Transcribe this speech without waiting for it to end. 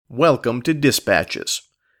Welcome to Dispatches,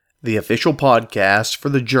 the official podcast for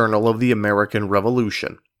the Journal of the American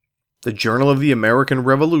Revolution. The Journal of the American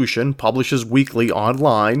Revolution publishes weekly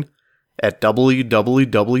online at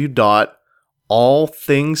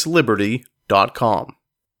www.allthingsliberty.com.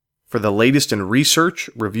 For the latest in research,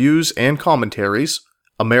 reviews, and commentaries,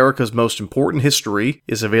 America's most important history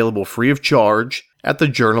is available free of charge at the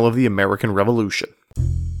Journal of the American Revolution.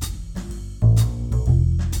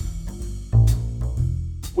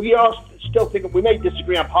 We all still think, we may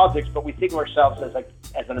disagree on politics, but we think of ourselves as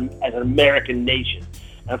an American nation.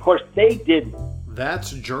 And of course, they didn't. That's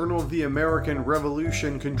Journal of the American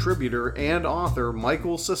Revolution contributor and author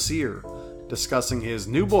Michael Cecere, discussing his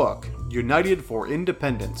new book, United for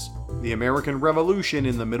Independence, The American Revolution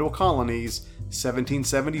in the Middle Colonies,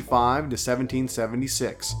 1775 to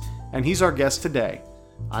 1776. And he's our guest today.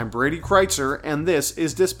 I'm Brady Kreitzer, and this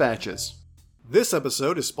is Dispatches. This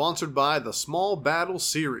episode is sponsored by the Small Battle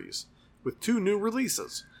series, with two new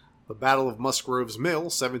releases, The Battle of Musgrove's Mill,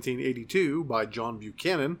 1782, by John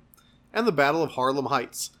Buchanan, and The Battle of Harlem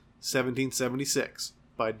Heights, 1776,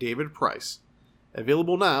 by David Price.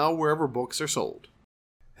 Available now wherever books are sold.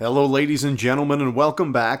 Hello, ladies and gentlemen, and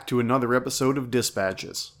welcome back to another episode of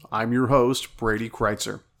Dispatches. I'm your host, Brady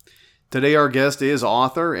Kreitzer. Today our guest is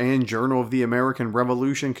author and Journal of the American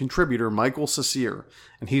Revolution contributor Michael Cecere,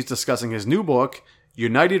 and he's discussing his new book,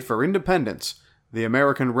 United for Independence, The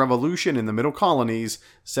American Revolution in the Middle Colonies,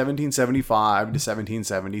 1775 to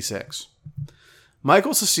 1776.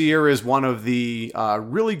 Michael Cecere is one of the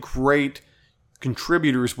really great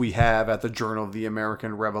contributors we have at the Journal of the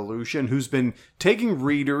American Revolution, who's been taking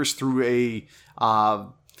readers through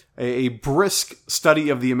a brisk study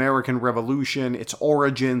of the American Revolution, its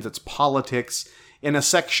origins, its politics, in a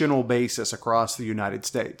sectional basis across the United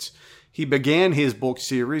States. He began his book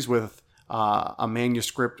series with a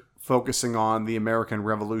manuscript focusing on the American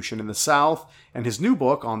Revolution in the South, and his new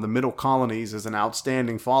book on the Middle Colonies is an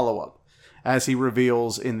outstanding follow-up. As he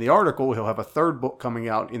reveals in the article, he'll have a third book coming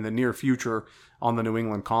out in the near future on the New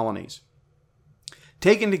England colonies.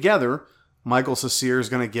 Taken together, Michael Cecere is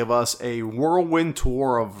going to give us a whirlwind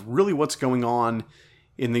tour of really what's going on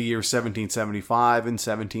in the year 1775 and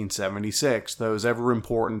 1776, those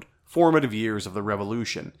ever-important formative years of the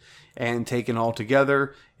Revolution. And taken all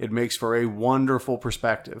together, it makes for a wonderful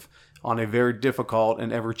perspective on a very difficult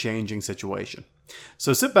and ever-changing situation.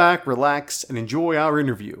 So sit back, relax, and enjoy our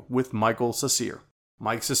interview with Michael Cecere.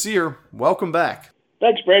 Mike Cecere, welcome back.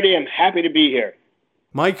 Thanks, Brady. I'm happy to be here.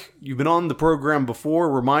 Mike, you've been on the program before.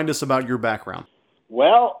 Remind us about your background.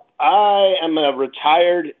 Well, I am a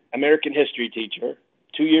retired American history teacher,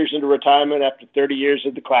 2 years into retirement after 30 years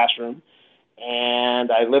in the classroom.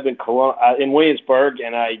 And I live in Williamsburg,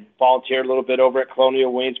 and I volunteer a little bit over at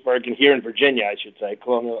Colonial Williamsburg, and here in Virginia, I should say,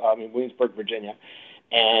 Williamsburg, Virginia.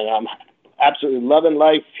 And I'm absolutely loving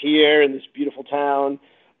life here in this beautiful town.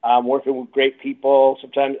 I'm working with great people.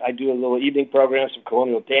 Sometimes I do a little evening program, some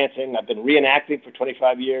colonial dancing. I've been reenacting for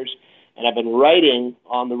 25 years, and I've been writing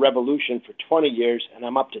on the Revolution for 20 years, and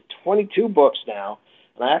I'm up to 22 books now.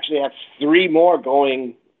 And I actually have 3 more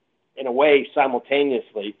going, in a way,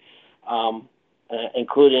 simultaneously,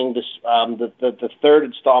 including this, the third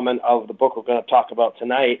installment of the book we're going to talk about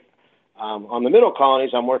tonight. On the Middle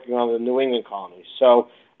Colonies, I'm working on the New England colonies. So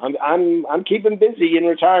I'm keeping busy in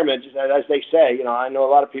retirement, as they say. You know, I know a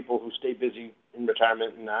lot of people who stay busy in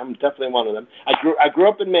retirement, and I'm definitely one of them. I grew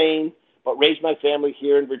up in Maine, but raised my family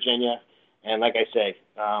here in Virginia, and like I say,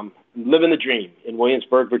 living the dream in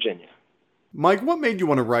Williamsburg, Virginia. Mike, what made you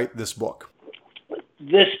want to write this book?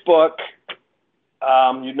 This book,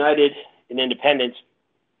 United in Independence,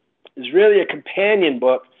 is really a companion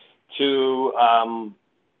book to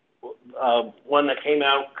one that came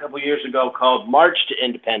out a couple years ago called March to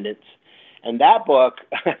Independence. And that book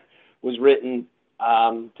was written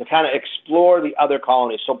to kind of explore the other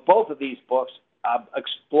colonies. So both of these books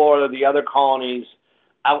explore the other colonies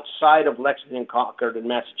outside of Lexington and Concord in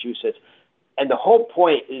Massachusetts. And the whole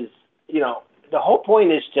point is,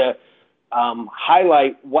 to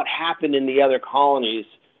highlight what happened in the other colonies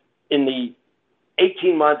in the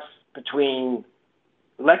 18 months between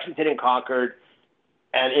Lexington and Concord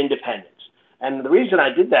and independence. And the reason I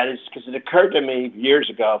did that is because it occurred to me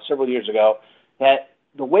several years ago, that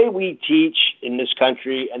the way we teach in this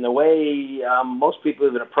country and the way most people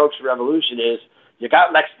even approach the revolution is, you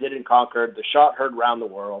got Lexington and Concord, the shot heard around the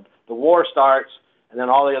world, the war starts, and then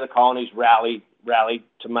all the other colonies rally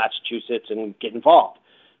to Massachusetts and get involved.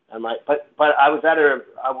 And but I was at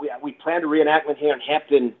we planned a reenactment here in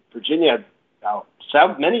Hampton, Virginia,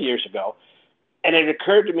 many years ago, and it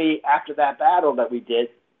occurred to me after that battle that we did,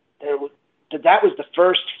 that was the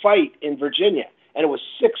first fight in Virginia. And it was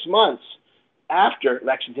 6 months after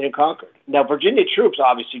Lexington and Concord. Now, Virginia troops,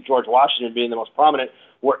 obviously, George Washington being the most prominent,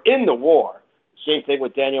 were in the war. Same thing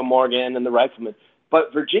with Daniel Morgan and the riflemen.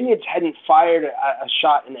 But Virginians hadn't fired a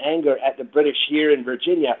shot in anger at the British here in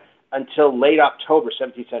Virginia until late October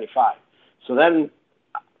 1775. So then,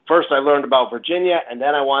 first I learned about Virginia, and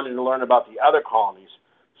then I wanted to learn about the other colonies.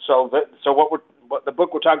 So what the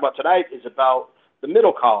book we're talking about tonight is about the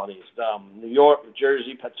middle colonies, New York, New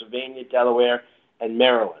Jersey, Pennsylvania, Delaware, and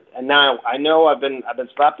Maryland. And now I know I've been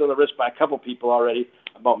slapped on the wrist by a couple people already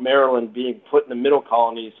about Maryland being put in the middle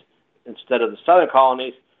colonies instead of the southern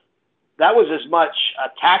colonies. That was as much a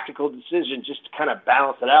tactical decision just to kind of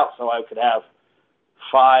balance it out so I could have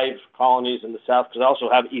 5 colonies in the south, because I also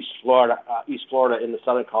have East Florida in the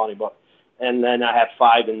southern colony book, and then I have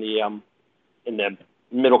 5 in the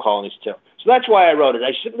middle colonies too. So that's why I wrote it.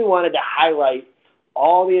 I simply wanted to highlight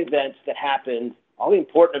all the events that happened, all the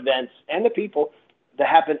important events, and the people that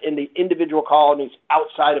happened in the individual colonies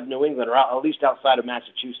outside of New England, or at least outside of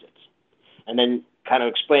Massachusetts, and then kind of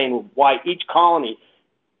explain why each colony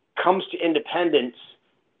comes to independence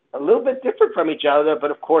a little bit different from each other,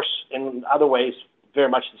 but of course in other ways very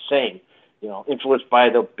much the same, influenced by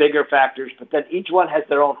the bigger factors, but then each one has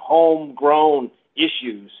their own homegrown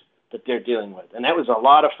issues that they're dealing with. And that was a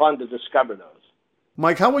lot of fun to discover those.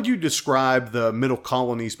 Mike, how would you describe the middle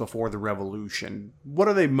colonies before the Revolution? What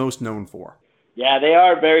are they most known for? Yeah, they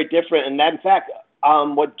are very different. And that, in fact,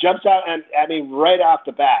 what jumps out at me right off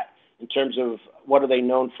the bat in terms of what are they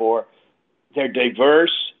known for, they're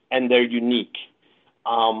diverse and they're unique.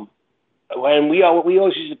 When we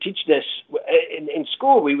always used to teach this in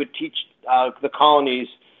school, we would teach the colonies,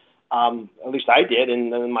 at least I did,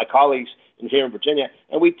 and my colleagues here in Virginia,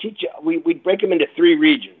 and we'd break them into 3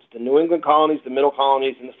 regions: the New England colonies, the middle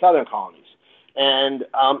colonies, and the southern colonies. And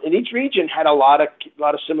each region had a lot of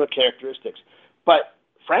similar characteristics. But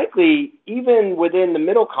frankly, even within the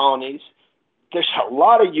middle colonies, there's a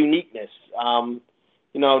lot of uniqueness.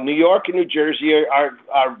 New York and New Jersey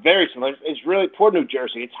are very similar. It's really poor New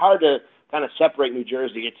Jersey. It's hard to kind of separate New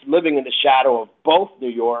Jersey. It's living in the shadow of both New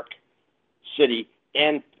York City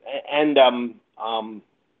and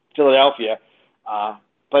Philadelphia.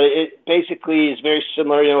 But it basically is very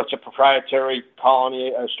similar. It's a proprietary colony.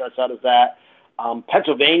 It starts out as that.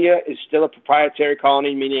 Pennsylvania is still a proprietary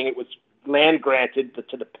colony, meaning it was land granted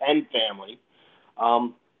to the Penn family.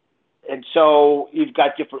 And so you've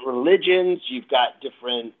got different religions, you've got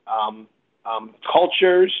different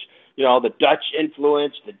cultures, the Dutch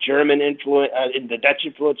influence, the German influence, the Dutch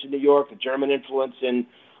influence in New York, the German influence in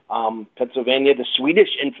Pennsylvania, the Swedish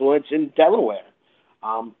influence in Delaware.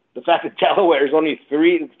 The fact that Delaware is only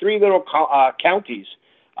three little counties,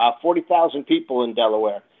 40,000 people in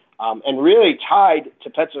Delaware, and really tied to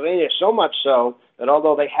Pennsylvania, so much so that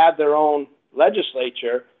although they have their own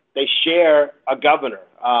legislature, they share a governor,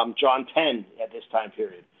 John Penn, at this time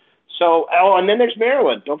period. So, and then there's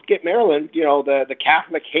Maryland. Don't forget Maryland, the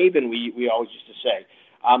Catholic haven we always used to say.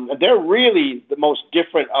 They're really the most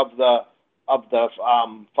different of the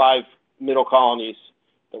 5 middle colonies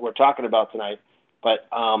that we're talking about tonight. But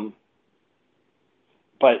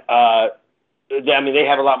they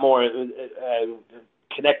have a lot more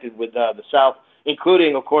connected with the South,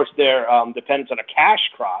 including, of course, their dependence on a cash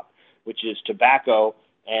crop, which is tobacco.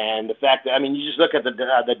 And the fact that, you just look at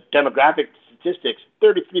the demographic statistics,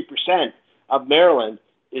 33% of Maryland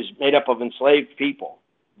is made up of enslaved people,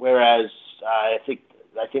 whereas I think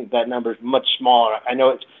that number is much smaller. I know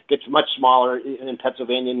it gets much smaller in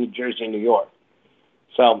Pennsylvania, New Jersey, and New York.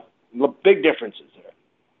 So big differences there.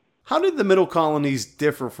 How did the middle colonies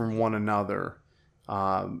differ from one another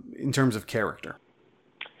in terms of character?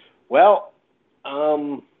 Well,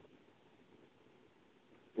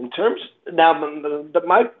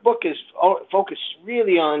 my book is focused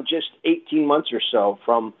really on just 18 months or so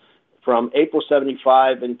from April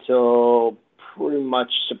 75 until pretty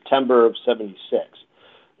much September of 76.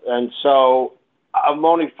 And so I'm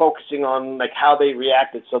only focusing on how they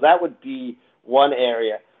reacted. So that would be one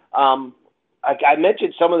area. I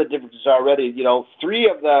mentioned some of the differences already. 3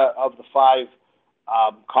 of the 5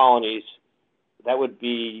 colonies, that would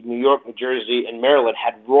be New York, New Jersey, and Maryland,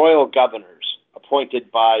 had royal governors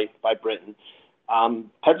appointed by Britain.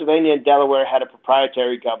 Pennsylvania and Delaware had a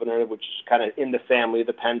proprietary governor, which is kind of in the family,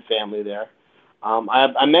 the Penn family there.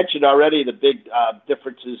 I mentioned already the big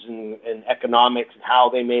differences in economics and how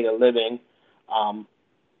they made a living.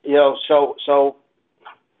 So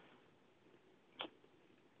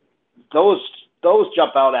those those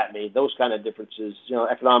jump out at me. Those kind of differences,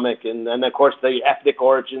 economic and of course the ethnic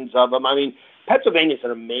origins of them. I mean, Pennsylvania is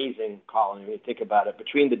an amazing colony when you think about it.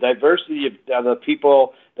 Between the diversity of the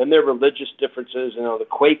people, then their religious differences. The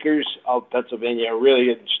Quakers of Pennsylvania are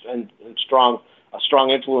really a strong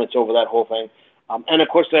influence over that whole thing. And of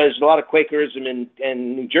course, there's a lot of Quakerism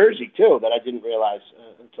in New Jersey too that I didn't realize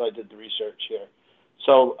until I did the research here.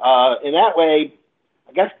 So in that way,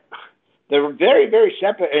 I guess they're very, very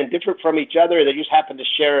separate and different from each other. They just happen to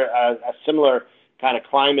share a similar kind of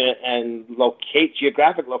climate and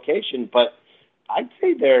geographic location, but I'd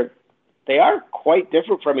say they are quite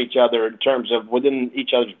different from each other in terms of within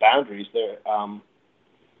each other's boundaries.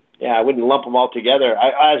 I wouldn't lump them all together.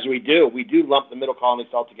 As we do lump the middle colonies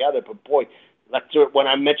all together. But boy, when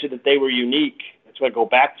I mentioned that they were unique, that's what I go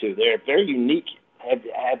back to. They're very unique.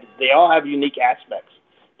 They all have unique aspects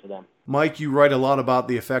to them. Mike, you write a lot about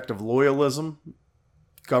the effect of loyalism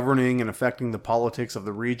governing and affecting the politics of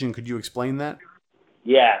the region. Could you explain that?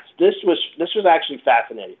 Yes, this was actually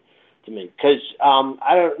fascinating to me because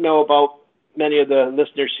I don't know about many of the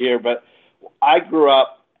listeners here, but I grew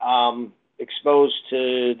up exposed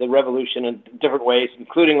to the revolution in different ways,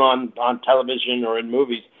 including on television or in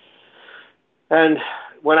movies. And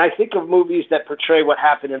when I think of movies that portray what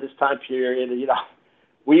happened in this time period,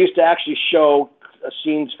 we used to actually show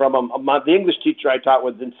scenes from the English teacher I taught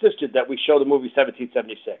with insisted that we show the movie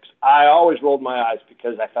 1776. I always rolled my eyes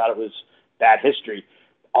because I thought it was bad history,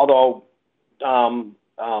 although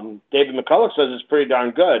David McCullough says it's pretty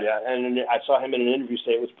darn good, and I saw him in an interview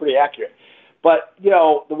say it was pretty accurate. But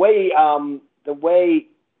the way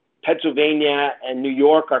Pennsylvania and New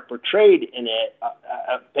York are portrayed in it,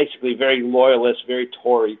 basically very loyalist, very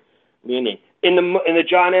Tory leaning. In the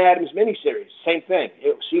John Adams miniseries, same thing.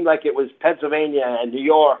 It seemed like it was Pennsylvania and New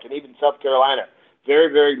York and even South Carolina,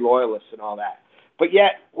 very, very loyalist and all that. But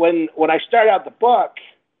yet, when I start out the book,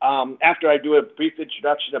 after I do a brief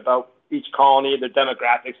introduction about each colony, the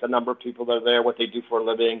demographics, the number of people that are there, what they do for a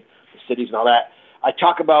living, the cities and all that, I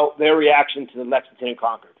talk about their reaction to the Lexington and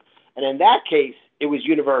Concord. And in that case, it was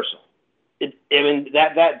universal. The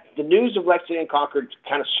news of Lexington and Concord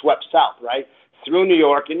kind of swept south, right? Through New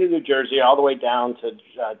York, into New Jersey, all the way down to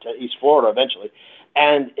East Florida eventually.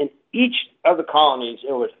 And in each of the colonies,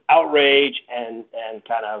 it was outrage and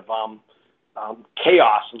kind of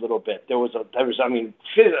chaos a little bit. There was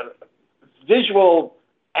visual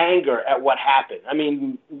anger at what happened. I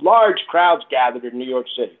mean, large crowds gathered in New York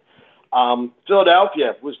City.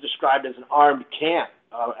 Philadelphia was described as an armed camp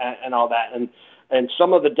and all that. And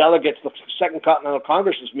some of the delegates, the Second Continental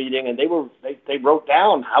Congress was meeting, and they wrote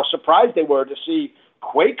down how surprised they were to see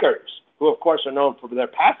Quakers, who of course are known for their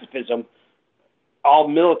pacifism, all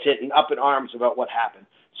militant and up in arms about what happened.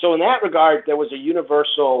 So in that regard, there was a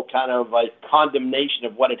universal kind of like condemnation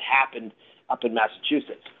of what had happened up in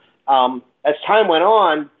Massachusetts. As time went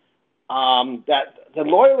on, that the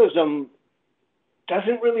loyalism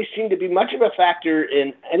doesn't really seem to be much of a factor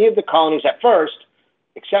in any of the colonies at first,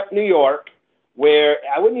 except New York, where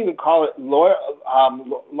I wouldn't even call it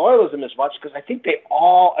loyalism as much, because I think they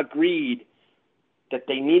all agreed that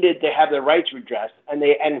they needed to have their rights redressed, and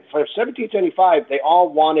for 1775 they all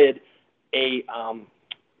wanted a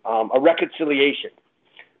reconciliation.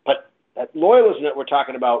 But that loyalism that we're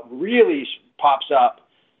talking about really pops up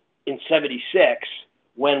in 76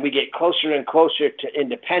 when we get closer and closer to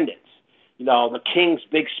independence. The King's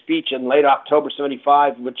big speech in late October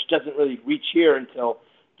 75, which doesn't really reach here until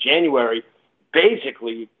January,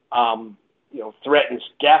 basically, threatens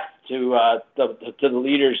death to the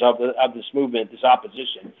leaders of this movement, this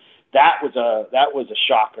opposition. That was a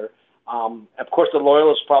shocker. Of course, the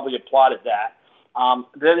Loyalists probably applauded that.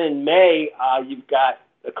 Then in May, you've got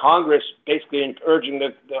the Congress basically urging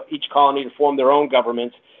each colony to form their own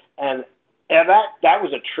governments, and that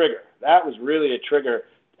was a trigger. That was really a trigger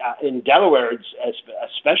in Delaware,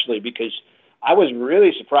 especially, because I was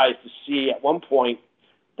really surprised to see at one point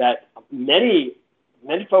that many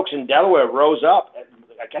folks in Delaware rose up.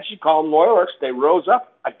 I guess you call them loyalists. They rose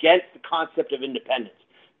up against the concept of independence.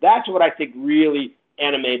 That's what I think really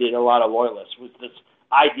animated a lot of loyalists, was this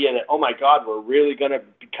idea that, oh my God, we're really going to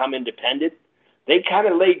become independent. They kind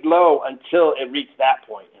of laid low until it reached that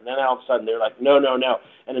point, and then all of a sudden they're like, no.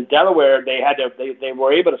 And in Delaware, they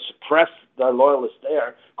were able to suppress the loyalists there.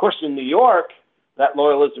 Of course, in New York, that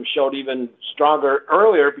loyalism showed even stronger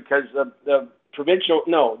earlier because the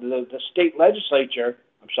state legislature,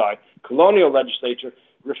 colonial legislature,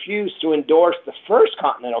 refused to endorse the First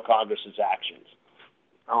Continental Congress's actions.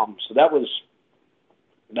 So that was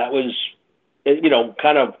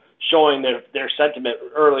kind of showing their sentiment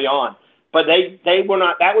early on. But they were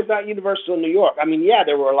not. That was not universal in New York. I mean, yeah,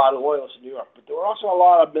 there were a lot of loyalists in New York, but there were also a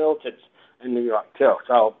lot of militants in New York too.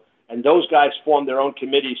 So, and those guys formed their own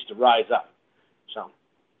committees to rise up. So,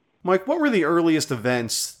 Mike, what were the earliest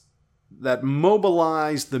events that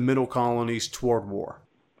mobilized the Middle Colonies toward war?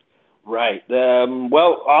 Right.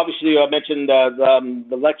 Well, obviously, I mentioned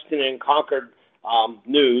the Lexington and Concord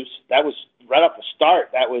news. That was right off the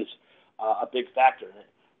start. That was a big factor in it.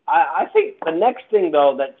 I think the next thing,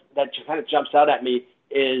 though, that kind of jumps out at me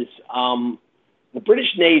is the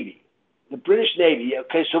British Navy. The British Navy.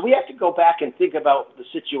 Okay, so we have to go back and think about the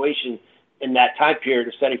situation in that time period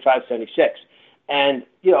of 75, 76. And,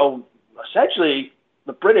 essentially,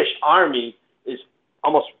 the British Army is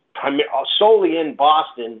almost solely in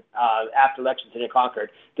Boston after Lexington and Concord.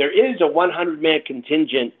 There is a 100-man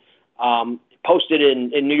contingent posted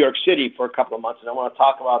in New York City for a couple of months, and I want to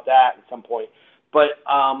talk about that at some point. But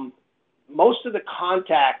most of the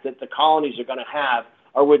contact that the colonies are going to have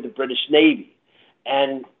are with the British Navy.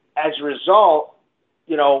 And as a result,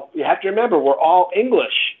 you have to remember, we're all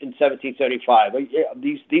English in 1775.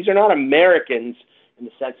 These are not Americans in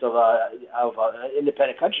the sense of an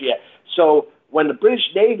independent country yet. So when the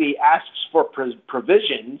British Navy asks for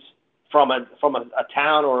provisions from a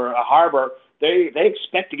town or a harbor, they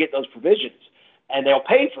expect to get those provisions, and they'll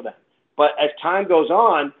pay for them. But as time goes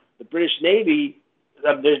on, the British Navy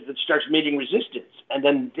starts meeting resistance, and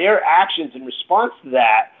then their actions in response to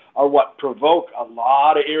that are what provoke a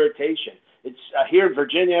lot of irritation. It's here in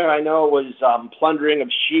Virginia, I know it was plundering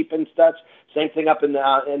of sheep and stuff. Same thing up in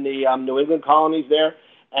the New England colonies there,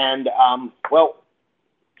 and I'm going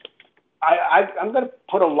to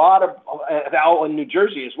put a lot of out in New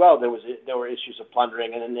Jersey as well. There were issues of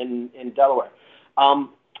plundering, and in Delaware.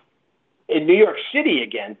 In New York City,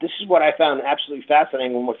 again, this is what I found absolutely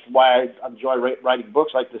fascinating, which is why I enjoy writing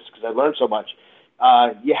books like this, because I learned so much.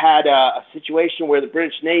 You had a situation where the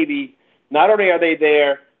British Navy, not only are they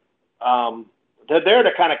there, they're there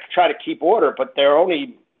to kind of try to keep order, but their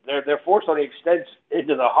force only extends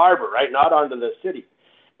into the harbor, right, not onto the city.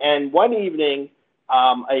 And one evening,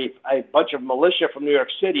 a bunch of militia from New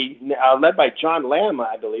York City, led by John Lamb,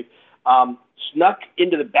 I believe, snuck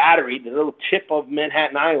into the Battery, the little tip of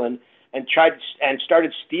Manhattan Island, and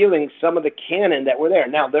started stealing some of the cannon that were there.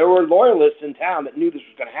 Now, there were loyalists in town that knew this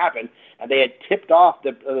was going to happen, and they had tipped off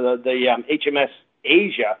the HMS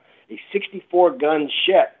Asia, a 64-gun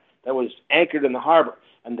ship that was anchored in the harbor.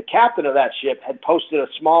 And the captain of that ship had posted a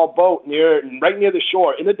small boat right near the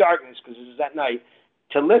shore in the darkness, because it was at night,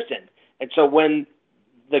 to listen. And so when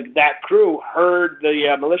that crew heard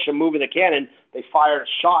the militia moving the cannon, they fired a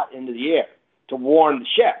shot into the air to warn the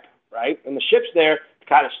ship, right? And the ship's there to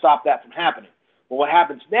kind of stop that from happening. Well, what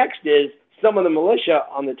happens next is some of the militia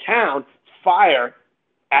on the town fire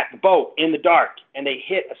at the boat in the dark, and they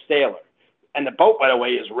hit a sailor. And the boat, by the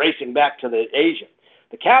way, is racing back to the Asia.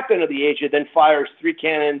 The captain of the Asia then fires 3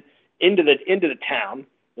 cannon into the town,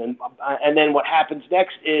 and then what happens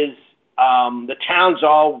next is the town's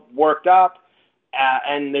all worked up,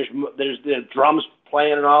 and there's the drums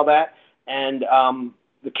playing and all that, and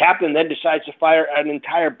the captain then decides to fire an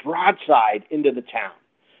entire broadside into the town.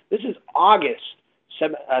 This is August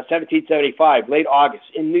 1775, late August,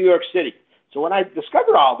 in New York City. So when I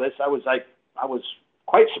discovered all this, I was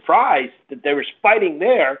quite surprised that there was fighting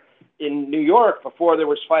there in New York before there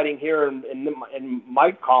was fighting here in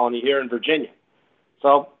my colony here in Virginia.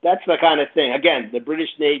 So that's the kind of thing. Again, the British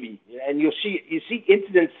Navy, and you see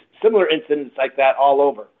similar incidents like that all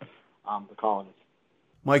over the colonies.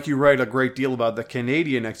 Mike, you write a great deal about the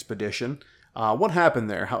Canadian expedition. What happened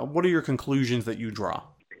there? What are your conclusions that you draw?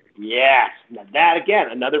 Yes, that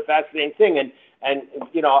again, another fascinating thing, and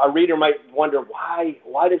a reader might wonder why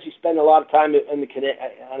does he spend a lot of time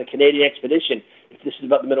on a Canadian expedition if this is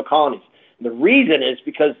about the Middle Colonies? And the reason is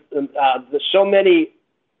because there's so many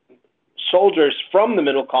soldiers from the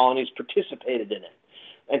Middle Colonies participated in it,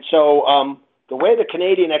 and so the way the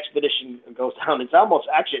Canadian expedition goes down, it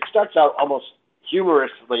starts out almost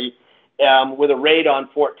humorously with a raid on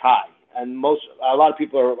Fort Ty, and a lot of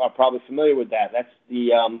people are probably familiar with that. That's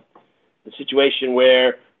the situation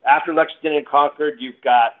where after Lexington and Concord, you've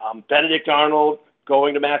got Benedict Arnold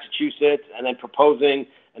going to Massachusetts and then proposing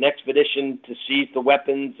an expedition to seize the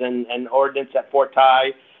weapons and ordnance at Fort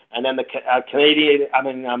Ty, and then the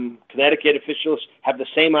Connecticut officials have the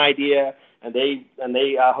same idea, and they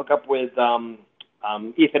hook up with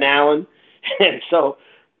Ethan Allen, and so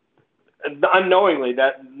unknowingly,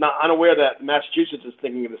 unaware that Massachusetts is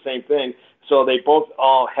thinking of the same thing, so they both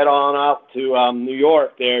all head on out to New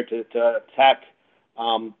York there to attack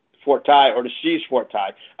Fort Ty, or to seize Fort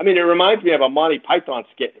Ty. I mean, it reminds me of a Monty Python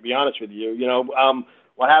skit, to be honest with you.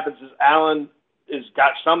 what happens is Allen has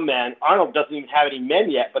got some men. Arnold doesn't even have any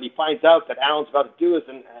men yet, but he finds out that Allen's about to do this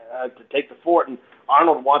and to take the fort, and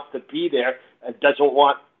Arnold wants to be there and doesn't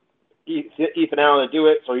want Ethan Allen to do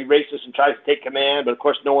it, so he races and tries to take command, but of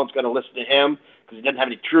course no one's going to listen to him because he doesn't have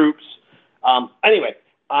any troops. Anyway,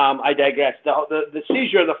 I digress. The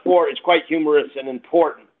seizure of the fort is quite humorous and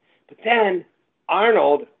important, but then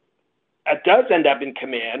Arnold does end up in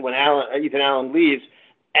command when Ethan Allen leaves,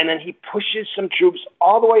 and then he pushes some troops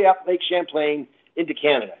all the way up Lake Champlain into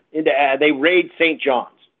Canada. They raid St. John's.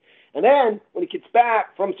 And then when he gets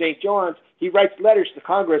back from St. John's, he writes letters to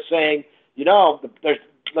Congress saying, there's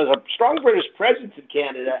a strong British presence in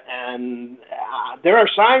Canada, and there are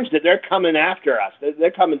signs that they're coming after us. They're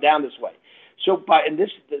coming down this way. So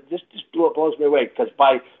this just blows me away, because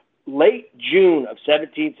by late June of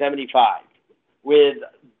 1775,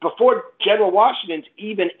 before General Washington's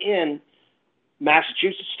even in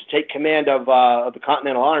Massachusetts to take command of the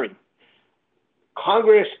Continental Army,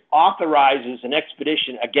 Congress authorizes an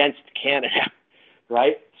expedition against Canada,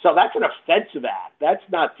 right? So that's an offensive act. That's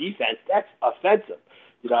not defense. That's offensive.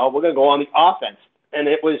 We're going to go on the offense. And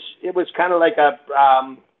it was kind of like a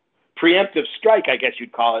preemptive strike, I guess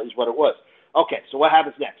you'd call it, is what it was. Okay, so what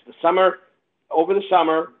happens next? Over the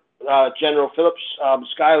summer, General Philip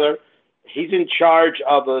Schuyler, he's in charge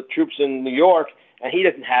of the troops in New York, and he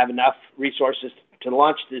doesn't have enough resources to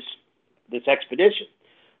launch this expedition.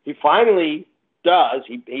 He finally does.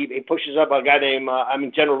 He pushes up a guy named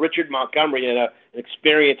General Richard Montgomery, a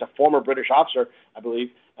former British officer, I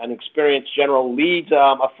believe, an experienced general, leads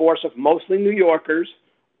a force of mostly New Yorkers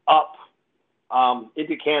up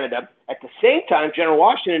into Canada. At the same time, General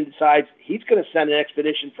Washington decides he's going to send an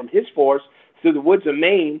expedition from his force through the woods of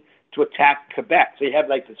Maine to attack Quebec. So you have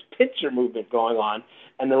like this pincer movement going on,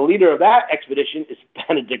 and the leader of that expedition is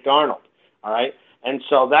Benedict Arnold. All right. And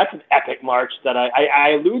so that's an epic march that I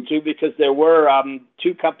allude to, because there were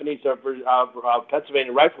two companies of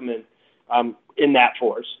Pennsylvania riflemen in that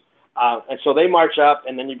force. And so they march up,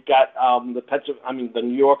 and then you've got the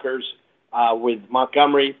New Yorkers with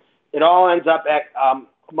Montgomery. It all ends up at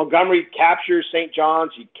Montgomery captures St.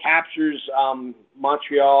 John's. He captures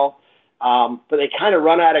Montreal, but they kind of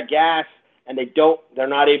run out of gas, and they're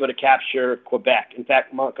not able to capture Quebec. In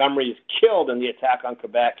fact, Montgomery is killed in the attack on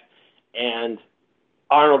Quebec, and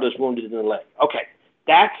Arnold is wounded in the leg. Okay,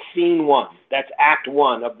 that's scene one. That's act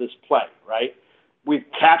one of this play, right? We've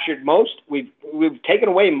captured we've taken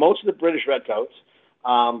away most of the British redcoats.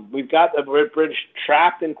 We've got the British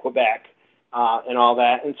trapped in Quebec and all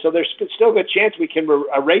that, and so there's still a good chance we can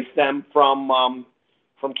erase them from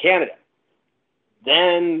Canada.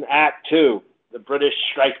 Then act two, the British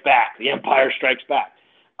strike back. The Empire strikes back.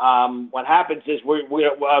 What happens is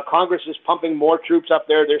Congress is pumping more troops up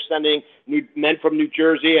there. They're sending men from New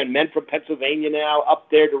Jersey and men from Pennsylvania now up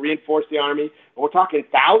there to reinforce the army. And we're talking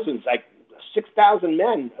thousands, like 6,000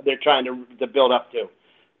 men they're trying to build up to.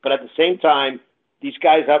 But at the same time, these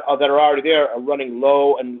guys that are already there are running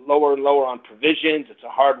low and lower on provisions. It's a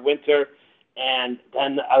hard winter. And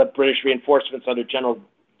then the British reinforcements under General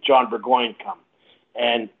John Burgoyne come.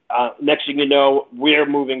 And next thing you know, we're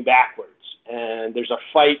moving backwards. And there's a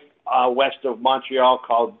fight west of Montreal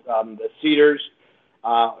called the Cedars,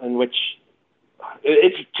 in which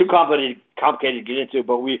it's too complicated to get into,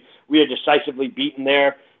 but we are decisively beaten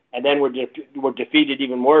there. And then we're defeated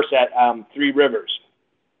even worse at Three Rivers.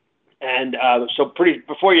 And so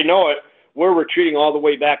before you know it, we're retreating all the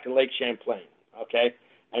way back to Lake Champlain, okay?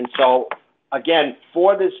 And so, again,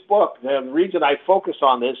 for this book, the reason I focus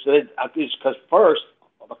on this is because first,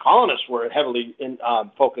 the colonists were heavily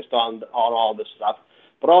focused on all this stuff,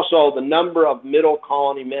 but also the number of middle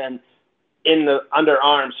colony men under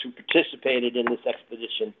arms who participated in this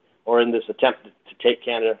expedition or in this attempt to take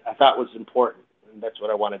Canada, I thought was important, and that's what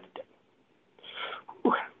I wanted to do.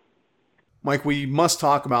 Whew. Mike, we must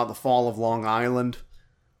talk about the fall of Long Island.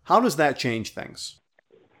 How does that change things?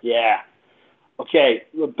 Yeah. Okay.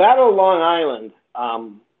 The Battle of Long Island,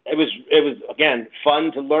 it was again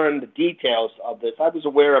fun to learn the details of this. I was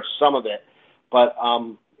aware of some of it, but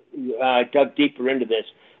I dug deeper into this.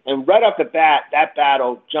 And right off the bat, that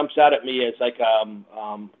battle jumps out at me as like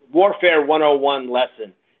Warfare 101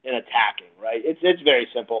 lesson in attacking. Right? It's very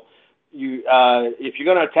simple. If you're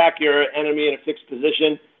going to attack your enemy in a fixed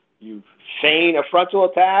position, you feign a frontal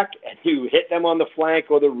attack and you hit them on the flank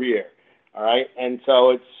or the rear. All right, and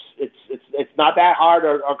so it's not that hard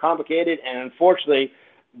or complicated. And unfortunately,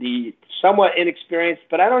 the somewhat inexperienced,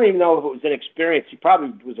 but I don't even know if it was inexperienced. He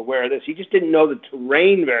probably was aware of this. He just didn't know the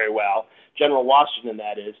terrain very well. General Washington,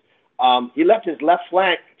 that is. He left his left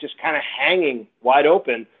flank just kind of hanging wide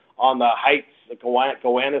open on the heights the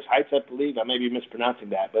Gowanus Heights, I believe. I may be mispronouncing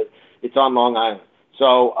that, but it's on Long Island.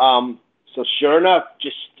 So sure enough,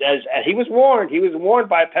 just as he was warned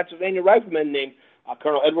by a Pennsylvania rifleman named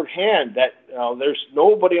Colonel Edward Hand that there's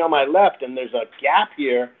nobody on my left, and there's a gap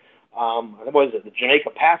here. What was it? The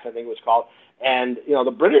Jamaica Pass, I think it was called. And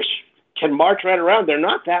the British can march right around. They're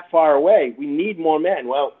not that far away. We need more men.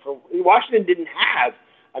 Well, Washington didn't have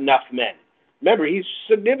enough men. Remember, he's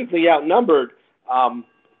significantly outnumbered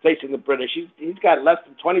facing the British. He's got less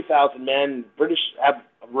than 20,000 men. British have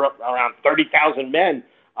around 30,000 men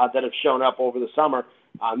that have shown up over the summer.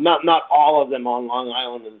 Not all of them on Long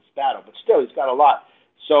Island in this battle, but still, he's got a lot.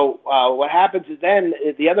 So what happens is then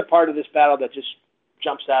the other part of this battle that just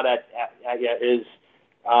jumps out at you is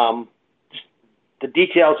just the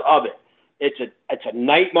details of it. It's a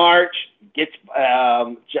night march. Gets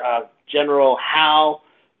General Howe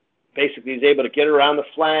basically is able to get around the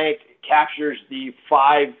flank, captures the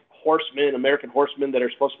 5 American horsemen that are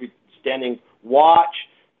supposed to be standing watch,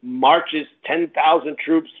 marches 10,000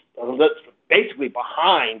 troops basically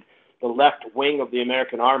behind the left wing of the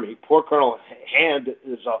American army. Poor Colonel Hand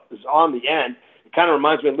is on the end. It kind of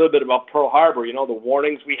reminds me a little bit about Pearl Harbor, the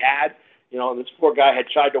warnings we had. This poor guy had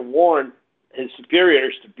tried to warn his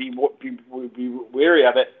superiors to be weary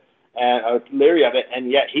of it, leery of it, and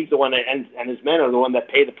yet he's the one that, and his men are the one that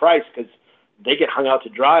pay the price because they get hung out to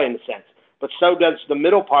dry in a sense. But so does the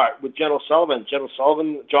middle part with General Sullivan. John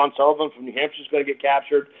Sullivan from New Hampshire is going to get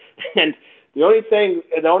captured, and the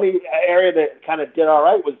only area that kind of did all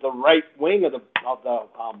right was the right wing of the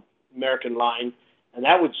American line, and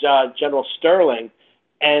that was General Sterling.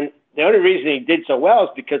 And the only reason he did so well is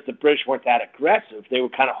because the British weren't that aggressive. They were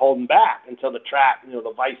kind of holding back until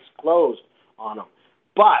the vice closed on them.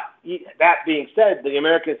 But that being said, the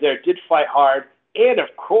Americans there did fight hard, and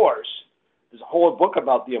of course, there's a whole book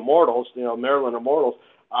about the Immortals, Maryland Immortals.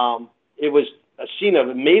 It was a scene of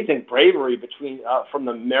amazing bravery from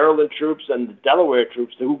the Maryland troops and the Delaware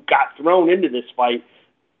troops who got thrown into this fight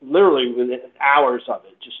literally within hours of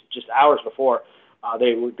it, just hours before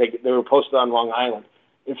they were posted on Long Island.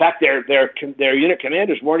 In fact, their unit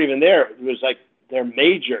commanders weren't even there. It was like they're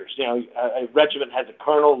majors. A regiment has a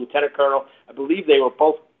colonel, lieutenant colonel. I believe they were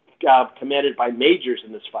both commanded by majors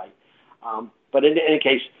in this fight. But in any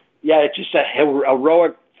case, it's just a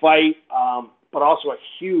heroic fight, but also a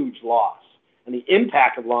huge loss. And the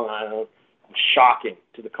impact of Long Island was shocking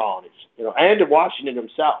to the colonies, and to Washington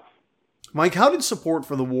himself. Mike, how did support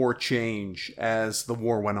for the war change as the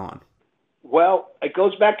war went on? Well, it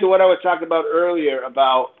goes back to what I was talking about earlier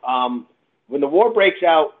about when the war breaks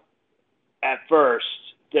out at first,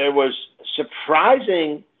 there was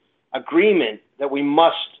surprising agreement that we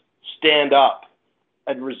must stand up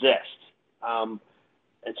and resist. And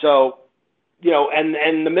so,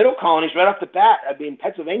 and the middle colonies right off the bat,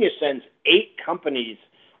 Pennsylvania sends 8 companies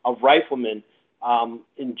of riflemen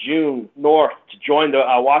in June north to join the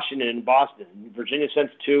Washington and Boston. Virginia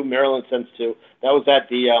sends 2, Maryland sends 2. That was at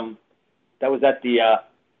the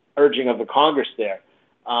urging of the Congress there.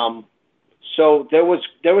 So there was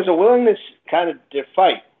a willingness kind of to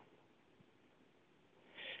fight.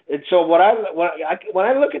 And so when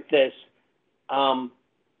I look at this,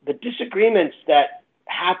 the disagreements that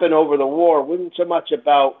happened over the war wasn't so much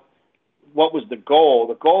about what was the goal.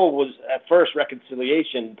 The goal was at first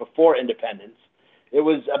reconciliation before independence. It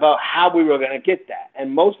was about how we were going to get that.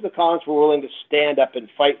 And most of the colonists were willing to stand up and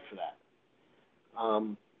fight for that.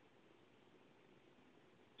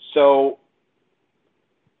 So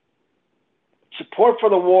support for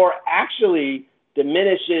the war actually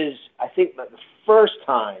diminishes, I think, the first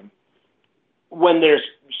time when there's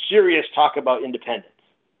serious talk about independence.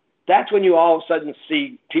 That's when you all of a sudden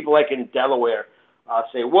see people like in Delaware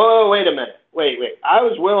say, whoa, wait a minute, wait. I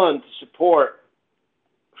was willing to support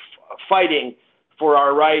fighting for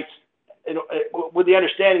our rights with the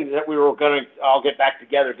understanding that we were going to all get back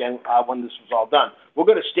together again when this was all done. We're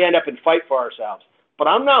going to stand up and fight for ourselves. But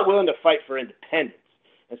I'm not willing to fight for independence.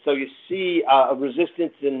 And so you see a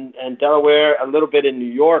resistance in Delaware, a little bit in New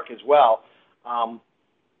York as well.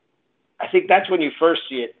 I think that's when you first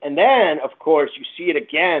see it. And then, of course, you see it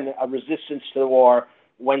again, a resistance to the war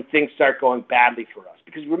when things start going badly for us.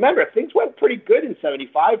 Because remember, things went pretty good in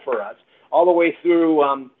 75 for us, all the way through,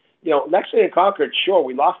 Lexington and Concord, sure,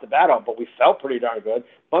 we lost the battle, but we felt pretty darn good.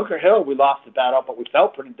 Bunker Hill, we lost the battle, but we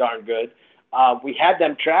felt pretty darn good. We had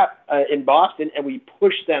them trapped in Boston, and we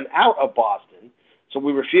pushed them out of Boston. So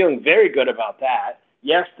we were feeling very good about that.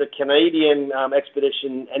 Yes, the Canadian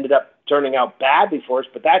expedition ended up turning out badly for us,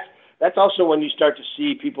 but that's also when you start to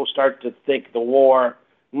see people start to think the war,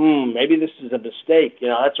 maybe this is a mistake.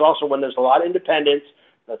 That's also when there's a lot of independence.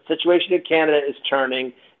 The situation in Canada is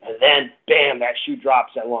turning, And then, bam, that shoe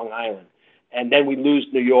drops at Long Island. And then we lose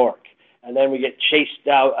New York. And then we get chased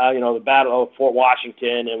out, the Battle of Fort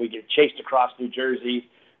Washington, and we get chased across New Jersey.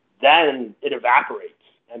 Then it evaporates.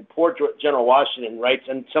 And poor General Washington writes,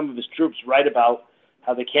 and some of his troops write about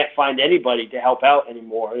how they can't find anybody to help out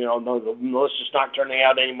anymore. The militia's not turning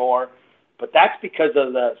out anymore. But that's because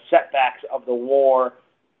of the setbacks of the war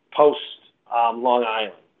post Long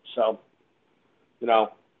Island. So,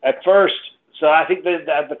 at first, so I think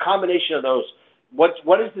the combination of those,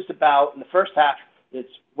 what is this about? In the first half, it's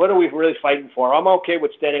what are we really fighting for? I'm okay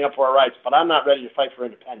with standing up for our rights, but I'm not ready to fight for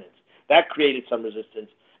independence. That created some resistance.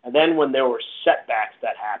 And then when there were setbacks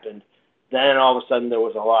that happened, then all of a sudden there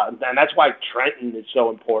was a lot. And that's why Trenton is so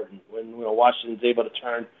important, when Washington's able to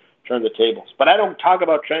turn the tables. But I don't talk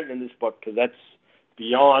about Trenton in this book because that's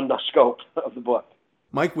beyond the scope of the book.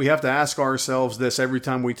 Mike, we have to ask ourselves this every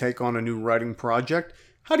time we take on a new writing project.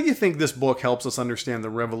 How do you think this book helps us understand the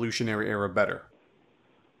Revolutionary Era better?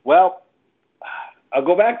 Well, I'll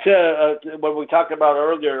go back to what we talked about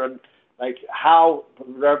earlier, like how the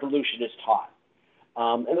revolution is taught.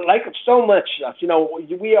 And like so much stuff,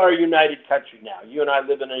 we are a united country now. You and I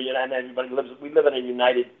live in we live in a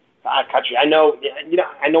united country. I know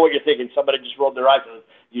what you're thinking. Somebody just rolled their eyes.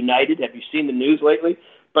 United? Have you seen the news lately?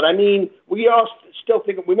 But I mean, we all still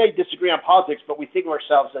think, we may disagree on politics, but we think of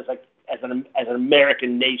ourselves as an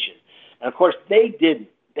American nation. And of course, they didn't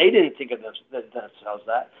think of themselves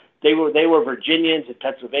that. They were Virginians and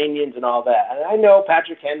Pennsylvanians and all that. And I know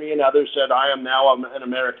Patrick Henry and others said, I am now an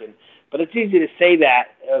American. But it's easy to say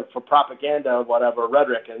that for propaganda or whatever,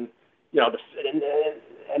 rhetoric. And,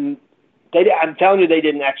 I'm telling you, they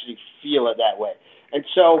didn't actually feel it that way. And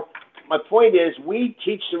so my point is, we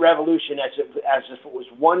teach the revolution as if it was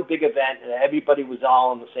one big event and everybody was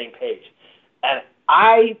all on the same page. And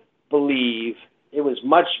I believe it was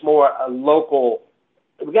much more a local.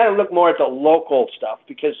 We got to look more at the local stuff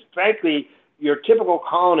because, frankly, your typical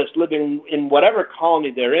colonist living in whatever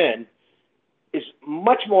colony they're in is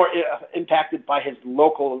much more impacted by his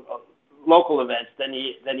local events than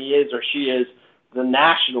he is or she is the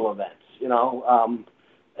national events.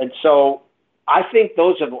 And so I think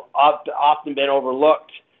those have often been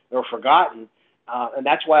overlooked or forgotten, and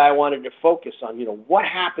that's why I wanted to focus on what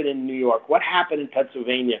happened in New York, what happened in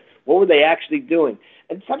Pennsylvania, what were they actually doing.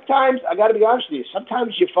 And sometimes, I got to be honest with you,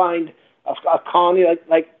 sometimes you find a colony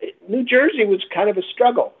like New Jersey was kind of a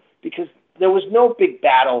struggle because there was no big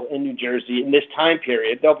battle in New Jersey in this time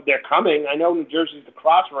period. They're coming. I know New Jersey is the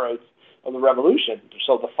crossroads of the revolution,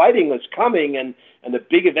 so the fighting is coming and the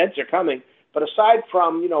big events are coming. But aside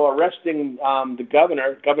from arresting the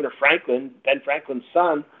Governor Franklin, Ben Franklin's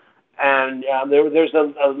son, and there's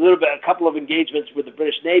a couple of engagements with the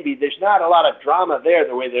British Navy. There's not a lot of drama there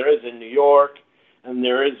the way there is in New York, and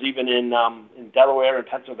there is even in Delaware and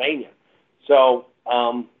Pennsylvania. So,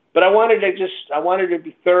 but I wanted to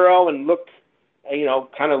be thorough and look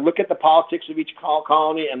at the politics of each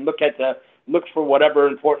colony and look for whatever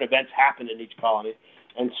important events happen in each colony,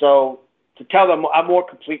 and so to tell them a more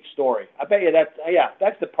complete story. I bet you that's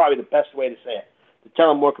probably the best way to say it. To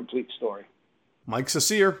tell a more complete story. Mike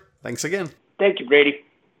Cecere, thanks again. Thank you, Brady.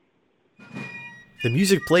 The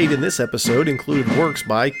music played in this episode included works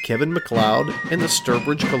by Kevin MacLeod and the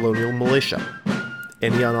Sturbridge Colonial Militia.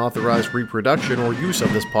 Any unauthorized reproduction or use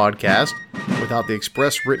of this podcast, without the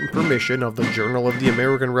express written permission of the Journal of the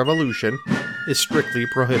American Revolution, is strictly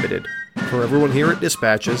prohibited. For everyone here at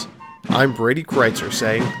Dispatches, I'm Brady Kreitzer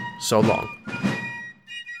saying, so long.